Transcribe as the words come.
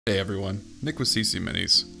Hey everyone, Nick with CC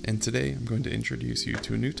Minis, and today I'm going to introduce you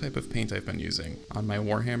to a new type of paint I've been using on my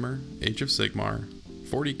Warhammer, Age of Sigmar,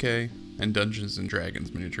 40k, and Dungeons &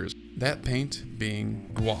 Dragons miniatures. That paint being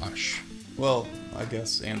gouache. Well, I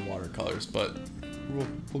guess, and watercolors, but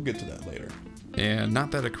we'll get to that later. And not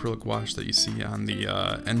that acrylic gouache that you see on the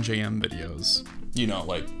NJM videos. You know,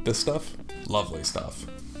 like this stuff? Lovely stuff.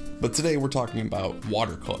 But today we're talking about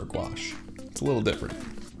watercolor gouache. It's a little different.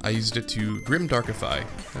 I used it to grimdarkify,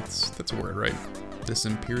 that's a word, right? This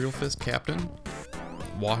Imperial Fist Captain,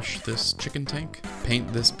 wash this chicken tank,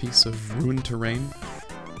 paint this piece of ruined terrain,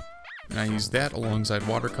 and I used that alongside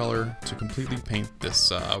watercolor to completely paint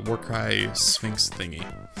this Warcry Sphinx thingy.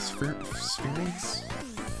 Sphinx?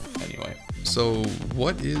 Anyway, so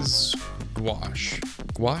what is gouache?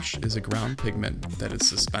 Gouache is a ground pigment that is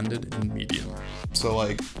suspended in medium. So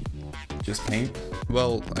like, just paint?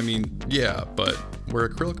 Well, I mean, yeah, but where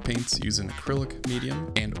acrylic paints use an acrylic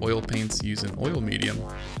medium and oil paints use an oil medium,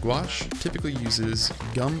 gouache typically uses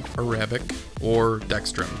gum arabic or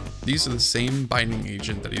dextrin. These are the same binding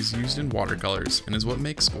agent that is used in watercolors and is what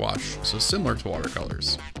makes gouache so similar to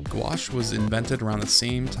watercolors. Gouache was invented around the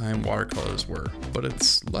same time watercolors were, but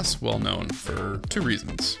it's less well known for two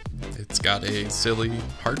reasons. It's got a silly,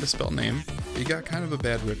 hard to spell name. It got kind of a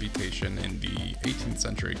bad reputation in the 18th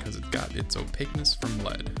century because it got its opaqueness from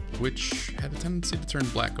lead, which had a tendency to turn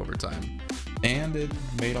black over time. And it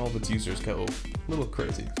made all of its users go a little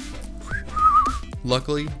crazy.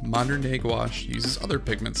 Luckily, modern day gouache uses other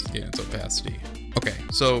pigments to gain its opacity. Okay,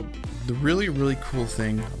 so the really cool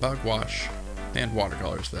thing about gouache, and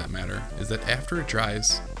watercolors for that matter, is that after it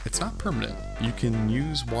dries, it's not permanent. You can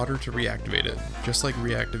use water to reactivate it, just like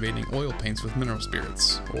reactivating oil paints with mineral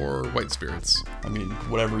spirits, or white spirits. I mean,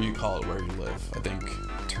 whatever you call it where you live. I think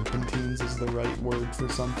turpentines is the right word for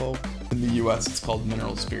some folk. In the US, it's called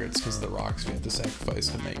mineral spirits because of the rocks we have to sacrifice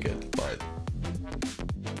to make it, but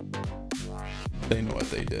they know what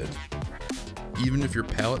they did. Even if your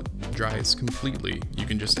palette dries completely, you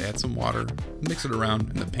can just add some water, mix it around,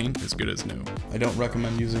 and the paint is good as new. I don't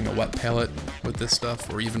recommend using a wet palette with this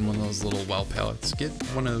stuff, or even one of those little well palettes. Get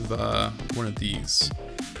one of these.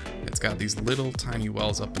 It's got these little tiny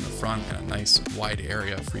wells up in the front and a nice wide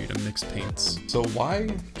area for you to mix paints. So why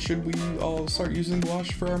should we all start using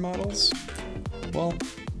gouache for our models? Well,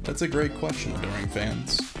 that's a great question, Adoring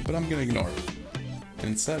fans, but I'm gonna ignore it.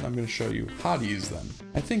 Instead, I'm going to show you how to use them.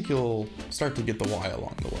 I think you'll start to get the why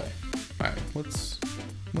along the way. Alright, let's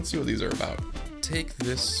see what these are about. Take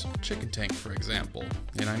this chicken tank, for example,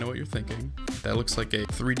 and I know what you're thinking. That looks like a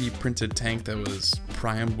 3D printed tank that was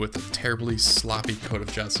primed with a terribly sloppy coat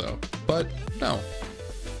of gesso. But no.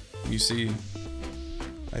 You see,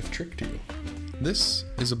 I've tricked you. This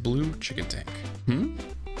is a blue chicken tank.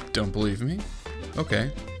 Don't believe me?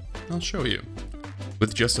 Okay, I'll show you.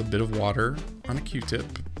 With just a bit of water on a Q-tip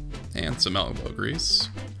and some elbow grease.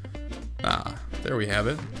 There we have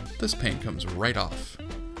it. This paint comes right off.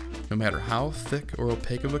 No matter how thick or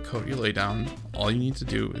opaque of a coat you lay down, all you need to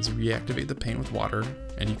do is reactivate the paint with water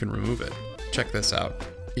and you can remove it. Check this out.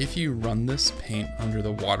 If you run this paint under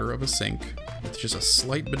the water of a sink with just a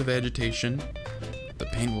slight bit of agitation, the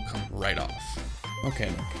paint will come right off. Okay,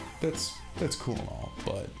 Nick, that's cool and all,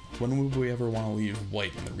 but when would we ever want to leave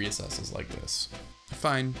white in the recesses like this?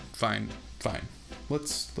 Fine.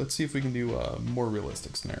 Let's see if we can do a more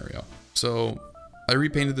realistic scenario. So, I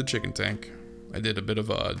repainted the chicken tank. I did a bit of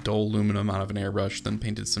a dull aluminum out of an airbrush, then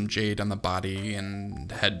painted some jade on the body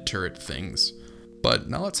and head turret things. But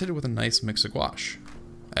now let's hit it with a nice mix of gouache.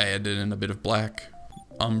 I added in a bit of black,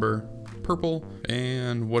 umber, purple,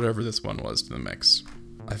 and whatever this one was to the mix.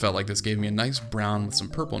 I felt like this gave me a nice brown with some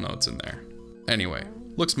purple notes in there. Anyway,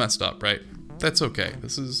 looks messed up, right? That's okay,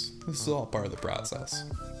 this is all part of the process.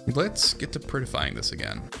 Let's get to prettifying this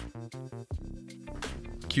again.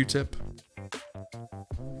 Q-tip.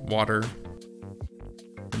 Water.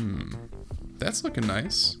 That's looking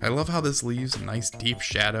nice. I love how this leaves a nice deep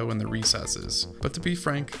shadow in the recesses. But to be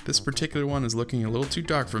frank, this particular one is looking a little too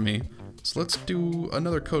dark for me. So let's do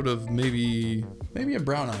another coat of maybe a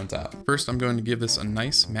brown on top. First, I'm going to give this a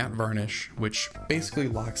nice matte varnish, which basically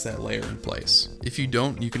locks that layer in place. If you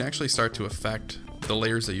don't, you can actually start to affect the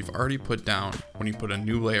layers that you've already put down when you put a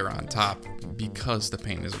new layer on top because the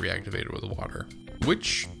paint is reactivated with water,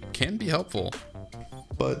 which can be helpful,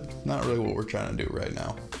 but not really what we're trying to do right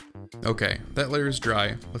now. Okay, that layer is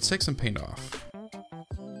dry. Let's take some paint off.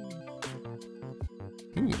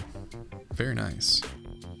 Ooh, very nice.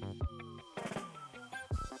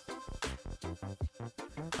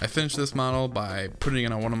 I finished this model by putting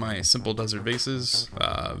it on one of my simple desert vases.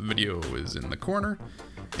 Video is in the corner,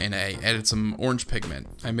 and I added some orange pigment.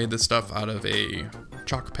 I made this stuff out of a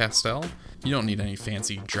chalk pastel. You don't need any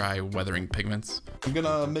fancy dry weathering pigments. I'm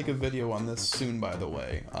gonna make a video on this soon, by the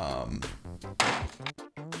way.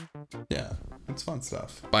 Yeah, it's fun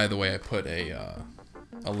stuff. By the way, I put a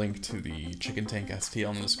link to the chicken tank STL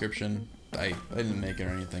in the description. I didn't make it or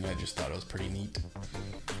anything, I just thought it was pretty neat.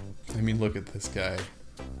 I mean, look at this guy.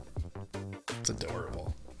 It's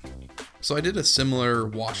adorable. So I did a similar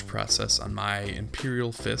wash process on my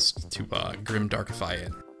Imperial Fist to grim-darkify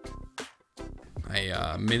it.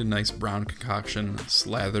 I made a nice brown concoction,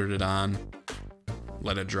 slathered it on,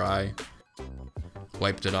 let it dry,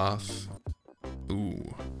 wiped it off.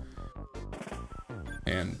 Ooh.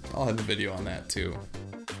 And I'll have a video on that too.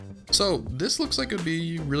 So this looks like it would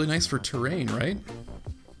be really nice for terrain, right?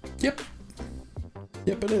 Yep.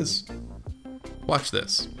 Yep, it is. Watch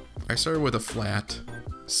this. I started with a flat,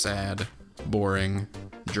 sad, boring,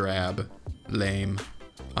 drab, lame,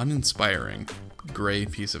 uninspiring, gray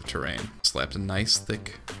piece of terrain. Slapped a nice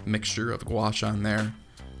thick mixture of gouache on there,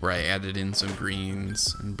 where I added in some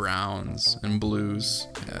greens and browns and blues,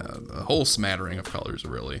 a whole smattering of colors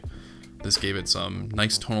really. This gave it some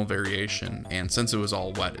nice tonal variation, and since it was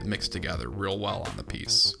all wet, it mixed together real well on the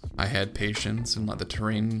piece. I had patience and let the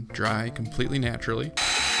terrain dry completely naturally.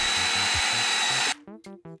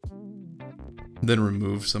 Then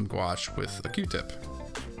removed some gouache with a Q-tip.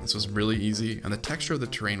 This was really easy, and the texture of the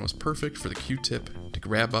terrain was perfect for the Q-tip to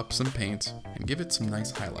grab up some paint and give it some nice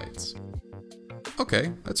highlights.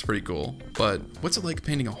 Okay, that's pretty cool, but what's it like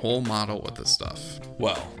painting a whole model with this stuff?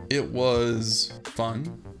 Well, it was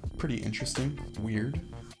fun, pretty interesting, weird,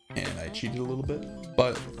 and I cheated a little bit,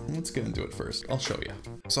 but let's get into it first. I'll show you.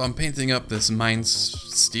 So I'm painting up this Mind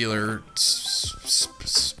Stealer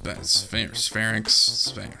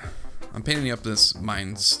I'm painting up this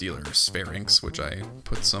Mind Stealer Sphinx, which I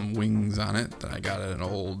put some wings on it that I got at an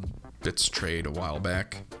old bits trade a while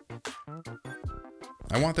back.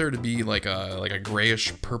 I want there to be like a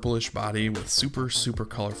grayish purplish body with super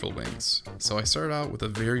colorful wings. So I started out with a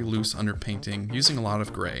very loose underpainting using a lot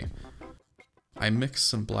of gray. I mixed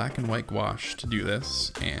some black and white gouache to do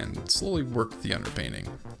this and slowly worked the underpainting.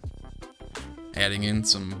 Adding in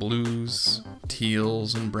some blues,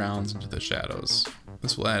 teals, and browns into the shadows.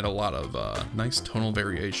 This will add a lot of nice tonal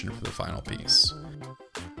variation for the final piece.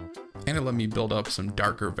 And it let me build up some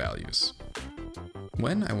darker values.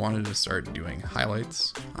 When I wanted to start doing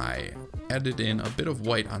highlights, I added in a bit of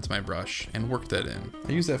white onto my brush and worked that in.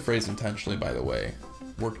 I use that phrase intentionally, by the way,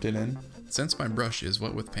 worked it in. Since my brush is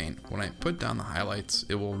wet with paint, when I put down the highlights,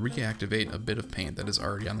 it will reactivate a bit of paint that is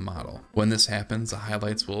already on the model. When this happens, the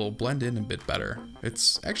highlights will blend in a bit better.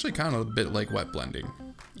 It's actually kind of a bit like wet blending,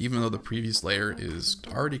 even though the previous layer is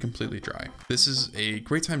already completely dry. This is a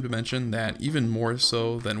great time to mention that even more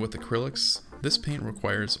so than with acrylics, this paint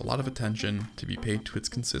requires a lot of attention to be paid to its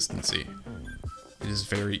consistency. It is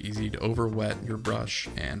very easy to over-wet your brush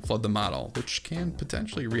and flood the model, which can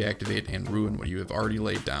potentially reactivate and ruin what you have already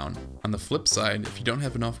laid down. On the flip side, if you don't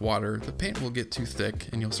have enough water, the paint will get too thick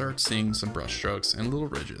and you'll start seeing some brush strokes and little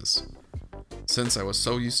ridges. Since I was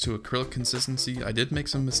so used to acrylic consistency, I did make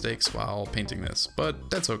some mistakes while painting this,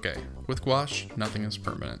 but that's okay. With gouache, nothing is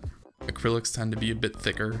permanent. Acrylics tend to be a bit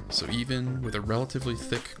thicker, so even with a relatively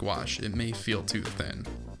thick gouache, it may feel too thin.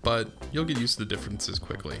 But you'll get used to the differences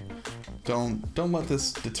quickly. Don't let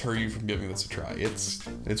this deter you from giving this a try.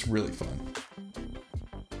 It's really fun.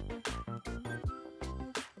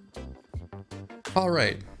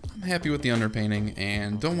 Alright, I'm happy with the underpainting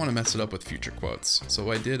and don't want to mess it up with future quotes,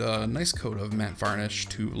 so I did a nice coat of matte varnish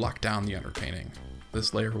to lock down the underpainting.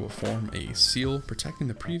 This layer will form a seal protecting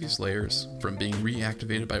the previous layers from being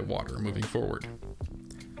reactivated by water moving forward.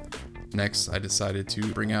 Next, I decided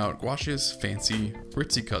to bring out Gouache's fancy,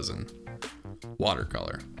 ritzy cousin,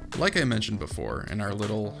 watercolor. Like I mentioned before in our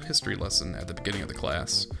little history lesson at the beginning of the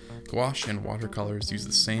class, gouache and watercolors use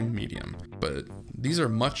the same medium, but these are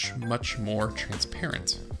much more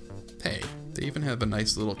transparent. Hey, they even have a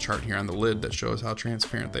nice little chart here on the lid that shows how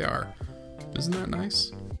transparent they are. Isn't that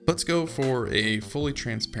nice? Let's go for a fully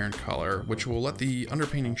transparent color, which will let the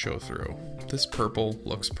underpainting show through. This purple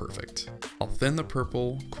looks perfect. I'll thin the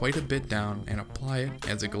purple quite a bit down and apply it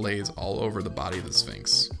as a glaze all over the body of the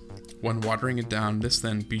Sphinx. When watering it down,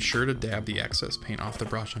 then be sure to dab the excess paint off the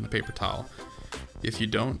brush on a paper towel. If you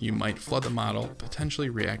don't, you might flood the model, potentially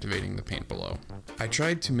reactivating the paint below. I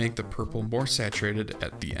tried to make the purple more saturated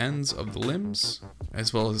at the ends of the limbs,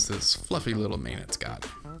 as well as this fluffy little mane it's got.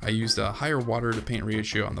 I used a higher water to paint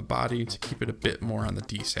ratio on the body to keep it a bit more on the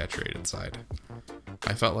desaturated side.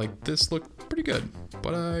 I felt like this looked pretty good,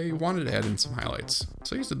 but I wanted to add in some highlights,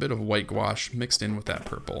 so I used a bit of white gouache mixed in with that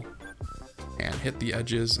purple, and hit the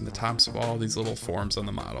edges and the tops of all these little forms on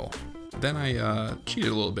the model. Then I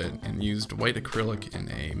cheated a little bit and used white acrylic in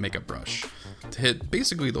a makeup brush to hit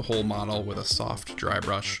basically the whole model with a soft dry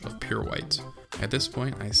brush of pure white. At this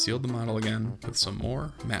point, I sealed the model again with some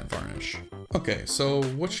more matte varnish. Okay, so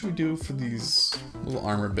what should we do for these little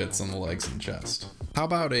armor bits on the legs and chest? How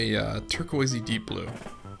about a turquoisey deep blue?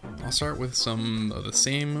 I'll start with some of the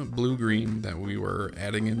same blue-green that we were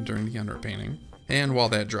adding in during the underpainting. And while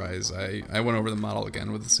that dries, I went over the model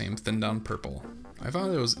again with the same thinned down purple. I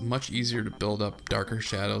found it was much easier to build up darker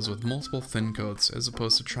shadows with multiple thin coats as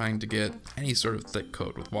opposed to trying to get any sort of thick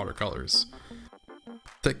coat with watercolors.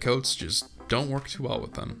 Thick coats just don't work too well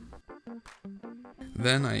with them.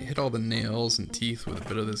 Then I hit all the nails and teeth with a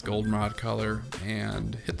bit of this goldenrod color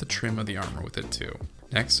and hit the trim of the armor with it too.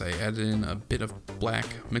 Next, I added in a bit of black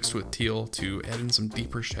mixed with teal to add in some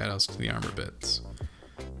deeper shadows to the armor bits.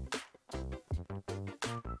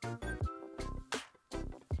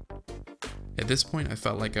 At this point, I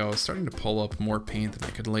felt like I was starting to pull up more paint than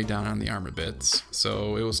I could lay down on the armor bits,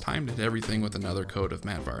 so it was time to hit everything with another coat of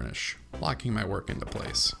matte varnish, locking my work into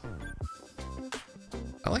place.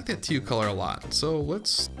 I like that teal color a lot, so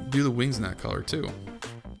let's do the wings in that color too.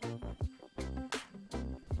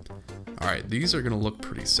 Alright, these are going to look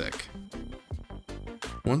pretty sick.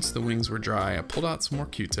 Once the wings were dry, I pulled out some more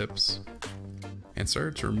Q-tips and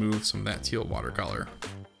started to remove some of that teal watercolor.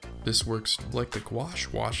 This works like the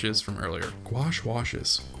gouache washes from earlier. Gouache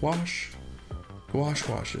washes. Gouache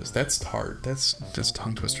washes. That's hard. That's a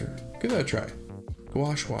tongue twister. Give that a try.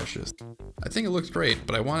 Gouache washes. I think it looked great,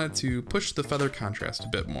 but I wanted to push the feather contrast a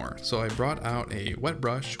bit more. So I brought out a wet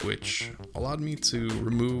brush, which allowed me to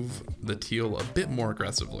remove the teal a bit more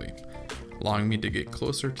aggressively, allowing me to get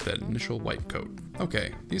closer to that initial white coat.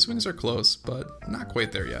 Okay, these wings are close, but not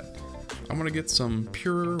quite there yet. I'm gonna get some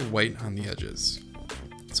purer white on the edges.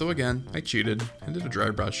 So again, I cheated and did a dry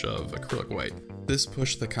brush of acrylic white. This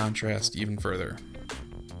pushed the contrast even further.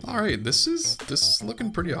 Alright, this is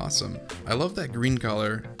looking pretty awesome. I love that green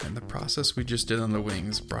color, and the process we just did on the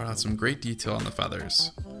wings brought out some great detail on the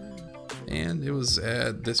feathers. And it was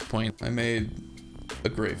at this point I made a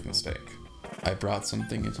grave mistake. I brought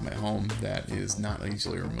something into my home that is not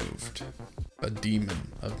easily removed. A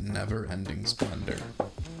demon of never-ending splendor.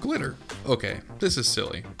 Glitter. Okay, this is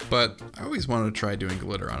silly, but I always wanted to try doing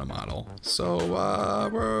glitter on a model, so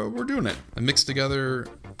we're doing it. I mixed together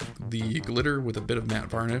the glitter with a bit of matte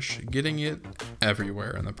varnish, getting it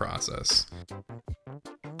everywhere in the process.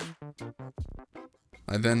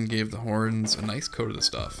 I then gave the horns a nice coat of the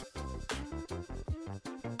stuff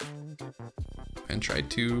and tried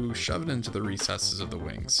to shove it into the recesses of the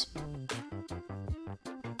wings.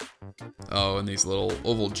 Oh, and these little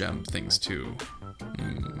oval gem things too.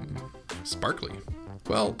 Sparkly.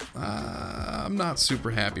 Well, I'm not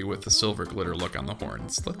super happy with the silver glitter look on the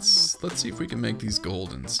horns. Let's see if we can make these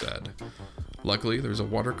gold instead. Luckily, there's a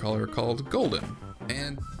watercolor called Golden,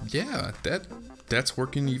 and yeah, that's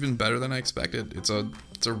working even better than I expected. It's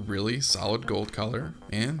a really solid gold color,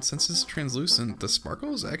 and since it's translucent, the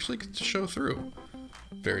sparkles actually get to show through.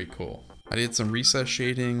 Very cool. I did some recess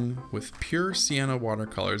shading with pure sienna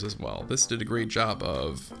watercolors as well. This did a great job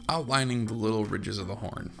of outlining the little ridges of the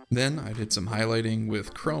horn. Then I did some highlighting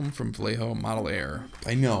with chrome from Vallejo Model Air.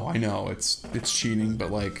 I know, it's cheating, but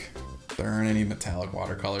like, there aren't any metallic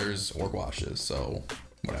watercolors or gouaches, so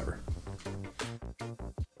whatever.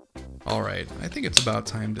 Alright, I think it's about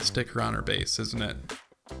time to stick her on her base, isn't it?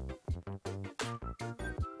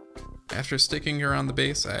 After sticking her on the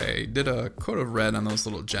base, I did a coat of red on those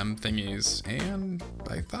little gem thingies, and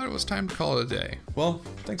I thought it was time to call it a day. Well,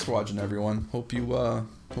 thanks for watching, everyone. Hope you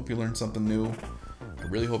learned something new. I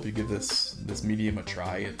really hope you give this medium a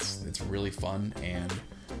try. It's really fun, and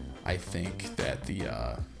I think that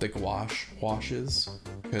the gouache washes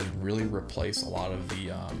could really replace a lot of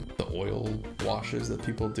the oil washes that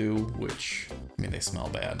people do, which, I mean, they smell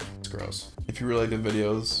bad. It's gross. If you really like the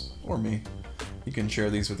videos, or me, you can share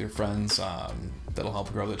these with your friends. That'll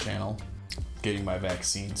help grow the channel. Getting my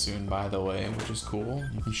vaccine soon, by the way, which is cool.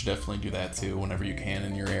 You should definitely do that too whenever you can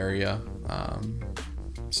in your area.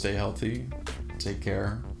 Stay healthy, take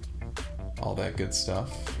care, all that good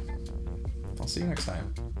stuff. I'll see you next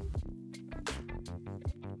time.